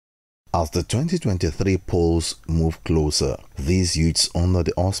As the 2023 polls move closer, these youths under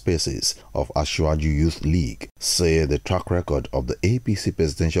the auspices of Asiwaju Youth League say the track record of the APC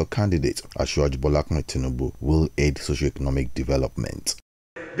presidential candidate Asiwaju Bola Tinubu will aid socio-economic development.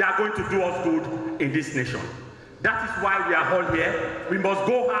 They are going to do us good in this nation. That is why we are all here. We must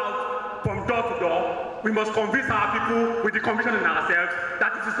go out from door to door. We must convince our people with the conviction in ourselves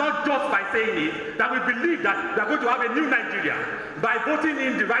that it is not just by saying it, that we believe that we are going to have a new Nigeria by voting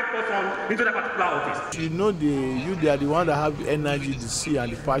in the right person into that particular office. You know, they are the ones that have the energy, the see,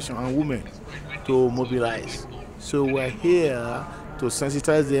 and the passion, and women to mobilize. So we're here to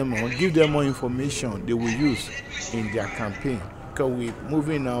sensitize them on, give them more information they will use in their campaign. Because we're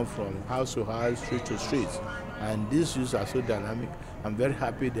moving now from house to house, street to street. And these youths are so dynamic. I'm very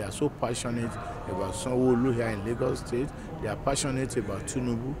happy they are so passionate about Sanwo-Olu here in Lagos State. They are passionate about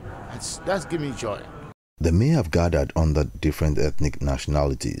Tinubu. That's giving me joy. They may have gathered under different ethnic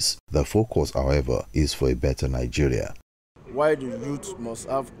nationalities. The focus, however, is for a better Nigeria. Why the youth must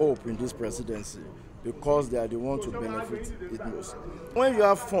have hope in this presidency? Because they are the ones to benefit it most. When you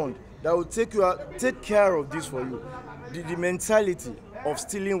have fund that will take care of this for you, the mentality of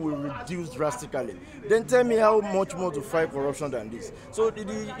stealing will reduce drastically. Then tell me how much more to fight corruption than this. So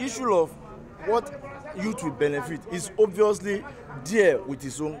the issue of what youth will benefit is obviously there with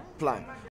its own plan.